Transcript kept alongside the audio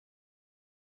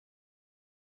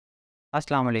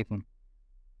Assalamu alaikum.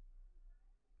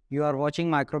 You are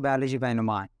watching Microbiology by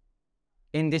Nouman.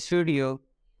 In this video,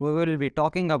 we will be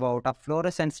talking about a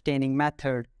fluorescent staining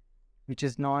method which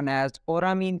is known as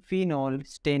Auramine-phenol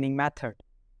staining method,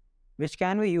 which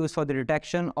can be used for the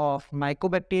detection of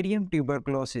Mycobacterium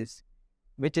tuberculosis,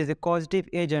 which is a causative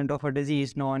agent of a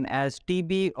disease known as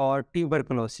TB or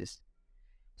tuberculosis.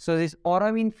 So this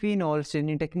Auramine-phenol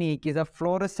staining technique is a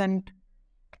fluorescent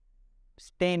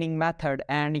staining method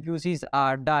and uses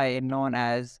a dye known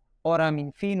as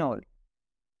Auramine-phenol.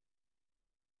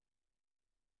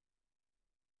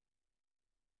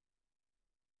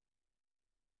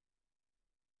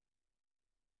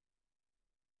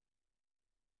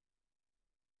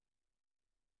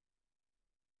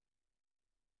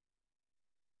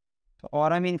 So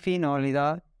Auramine-phenol is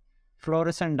a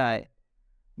fluorescent dye.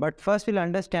 But first we'll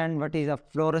understand what is a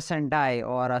fluorescent dye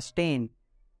or a stain.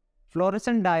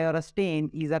 Fluorescent dye or a stain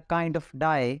is a kind of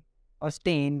dye or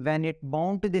stain when it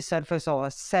bound to the surface of a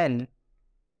cell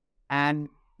and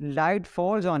light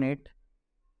falls on it,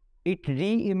 it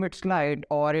re-emits light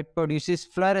or it produces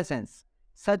fluorescence.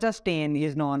 Such a stain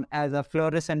is known as a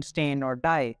fluorescent stain or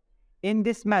dye. In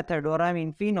this method,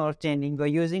 Auramine-phenol staining, we're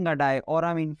using a dye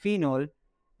Auramine-phenol,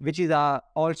 which is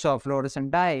also a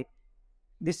fluorescent dye.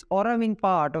 This Auramine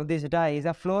part of this dye is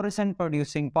a fluorescent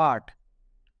producing part.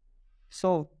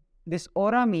 So this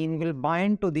Auramine will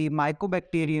bind to the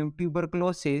Mycobacterium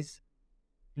tuberculosis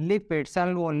lipid,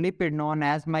 cell wall lipid known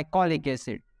as Mycolic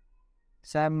acid.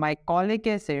 So Mycolic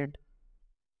acid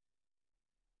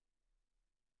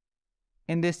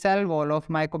in the cell wall of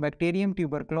Mycobacterium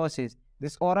tuberculosis.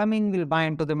 This Auramine will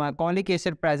bind to the Mycolic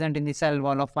acid present in the cell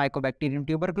wall of Mycobacterium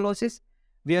tuberculosis.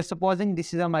 We are supposing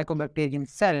this is a Mycobacterium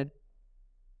cell.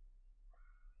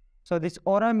 So this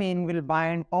Auramine will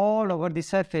bind all over the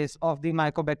surface of the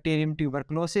Mycobacterium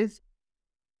tuberculosis.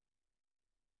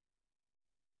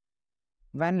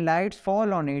 When lights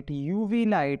fall on it, UV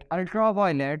light,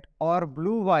 ultraviolet or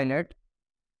blue violet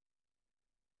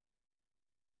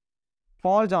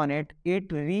falls on it,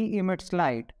 it re-emits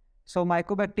light. So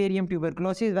Mycobacterium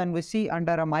tuberculosis, when we see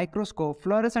under a microscope,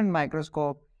 fluorescent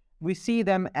microscope, we see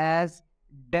them as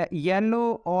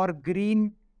yellow or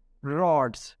green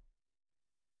rods.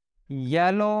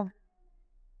 Yellow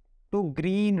to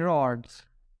green rods.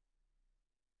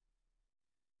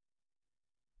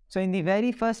 So in the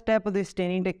very first step of this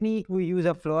staining technique, we use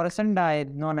a fluorescent dye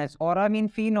known as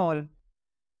Auramine-phenol.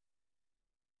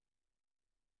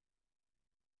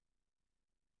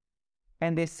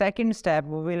 And the second step,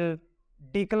 we will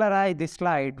decolorize this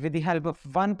slide with the help of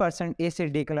 1%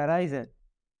 acid decolorizer.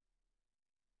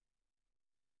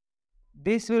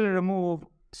 This will remove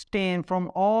stain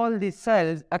from all the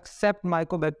cells except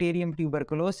Mycobacterium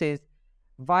tuberculosis.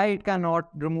 Why it cannot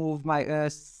remove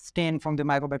stain from the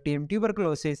Mycobacterium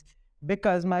tuberculosis?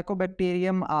 Because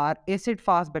Mycobacterium are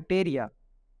acid-fast bacteria.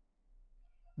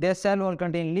 Their cell wall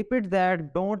contain lipids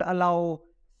that don't allow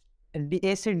the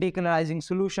acid decolorizing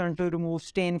solution to remove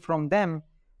stain from them.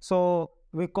 So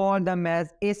we call them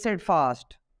as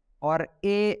acid-fast or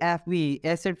AFB,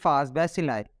 acid-fast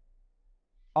bacilli.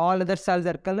 All other cells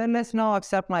are colorless now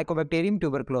except Mycobacterium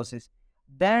tuberculosis.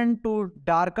 Then to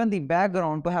darken the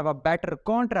background to have a better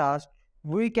contrast,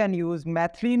 we can use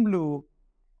methylene blue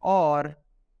or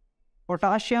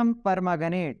potassium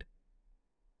permanganate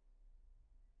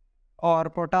or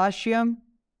potassium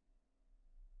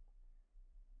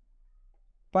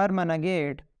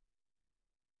permanganate.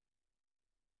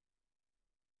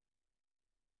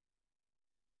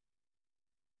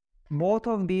 Both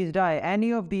of these dye,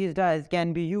 any of these dyes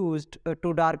can be used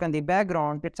to darken the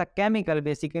background. It's a chemical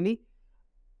basically.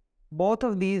 Both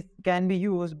of these can be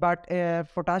used, but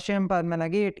potassium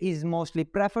permanganate is mostly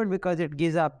preferred because it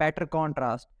gives a better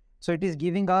contrast. So it is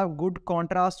giving a good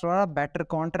contrast or a better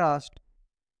contrast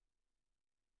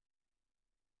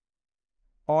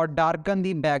or darken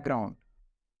the background.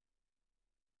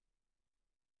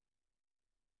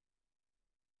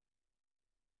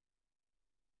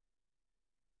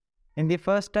 In the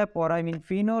first step,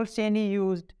 Auramine-phenol staining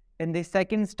used. In the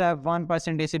second step,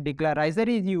 1% acid decolorizer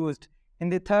is used. In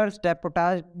the third step,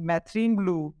 methylene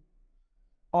blue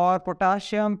or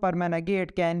potassium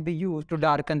permanganate can be used to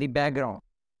darken the background.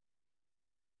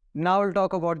 Now we'll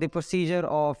talk about the procedure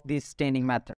of this staining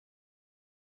method.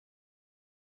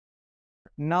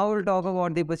 Now we'll talk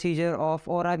about the procedure of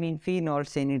Auramine-phenol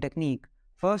staining technique.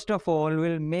 First of all,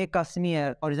 we'll make a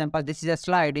smear. For example, this is a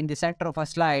slide. In the center of a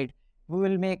slide, we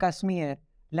will make a smear.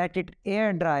 Let it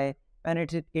air dry. When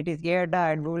it is air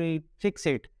dried, we will fix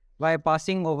it. By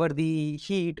passing over the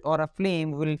heat or a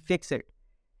flame, we will fix it.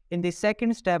 In the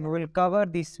second step, we will cover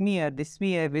the smear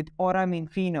with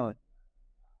Auramine-phenol.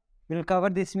 We'll cover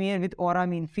the smear with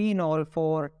Auramine-phenol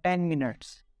for 10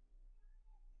 minutes.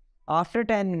 After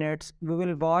 10 minutes, we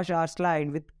will wash our slide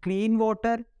with clean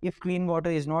water. If clean water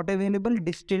is not available,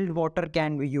 distilled water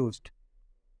can be used.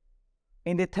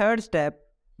 In the third step,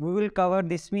 we will cover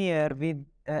the smear with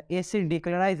acid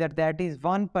decolorizer, that is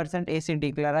 1% acid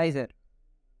decolorizer.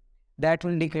 That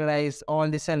will decolorize all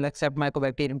the cell except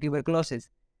Mycobacterium tuberculosis.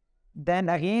 Then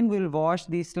again we'll wash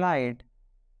the slide.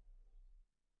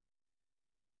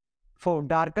 For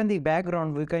darken the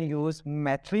background, we can use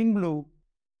methylene blue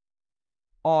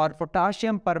or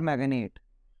potassium permanganate.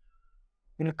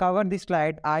 We'll cover the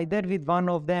slide either with one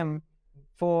of them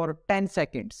for 10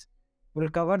 seconds. We'll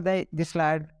cover the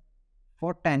slide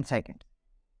for 10 seconds.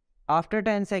 After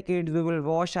 10 seconds, we will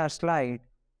wash our slide.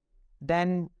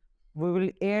 Then we will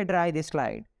air dry the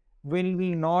slide. We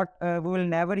will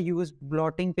never use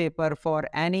blotting paper for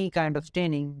any kind of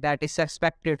staining that is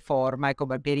suspected for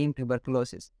Mycobacterium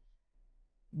tuberculosis.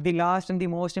 The last and the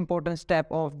most important step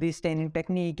of this staining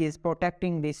technique is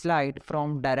protecting the slide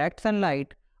from direct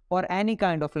sunlight or any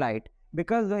kind of light.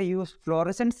 Because we use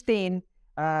fluorescent stain,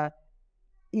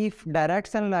 if direct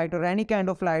sunlight or any kind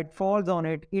of light falls on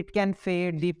it, it can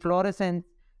fade the fluorescence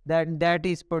that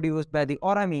is produced by the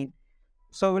auramine.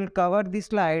 So we'll cover the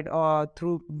slide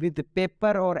with the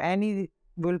paper or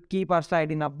we'll keep our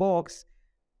slide in a box,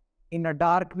 in a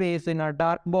dark place, in a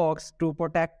dark box to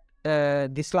protect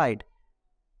the slide.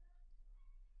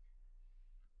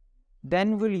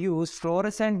 Then we'll use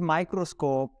fluorescent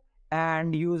microscope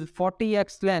and use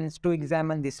 40x lens to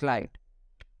examine the slide.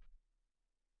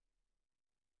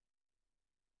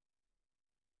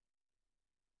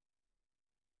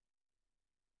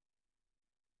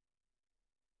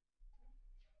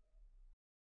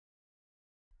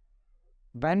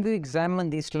 When we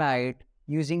examine the slide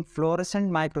using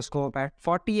fluorescent microscope at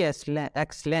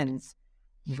 40x lens,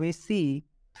 we see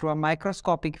through a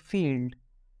microscopic field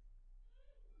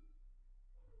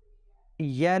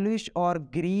yellowish or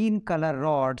green color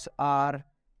rods are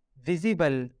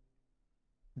visible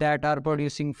that are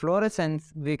producing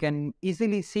fluorescence. We can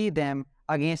easily see them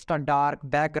against a dark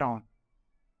background.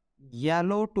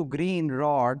 Yellow to green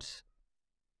rods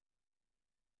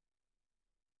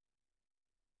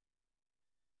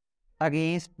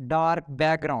against dark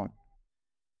background.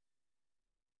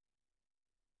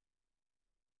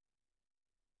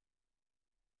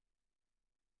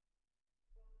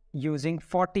 Using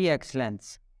 40x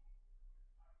lens.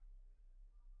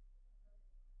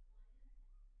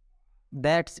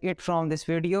 That's it from this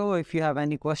video. If you have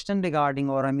any question regarding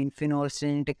Auramine-phenol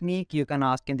staining technique, you can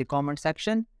ask in the comment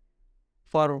section.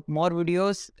 For more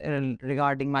videos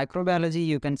regarding microbiology,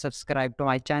 you can subscribe to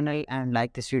my channel and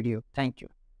like this video. Thank you.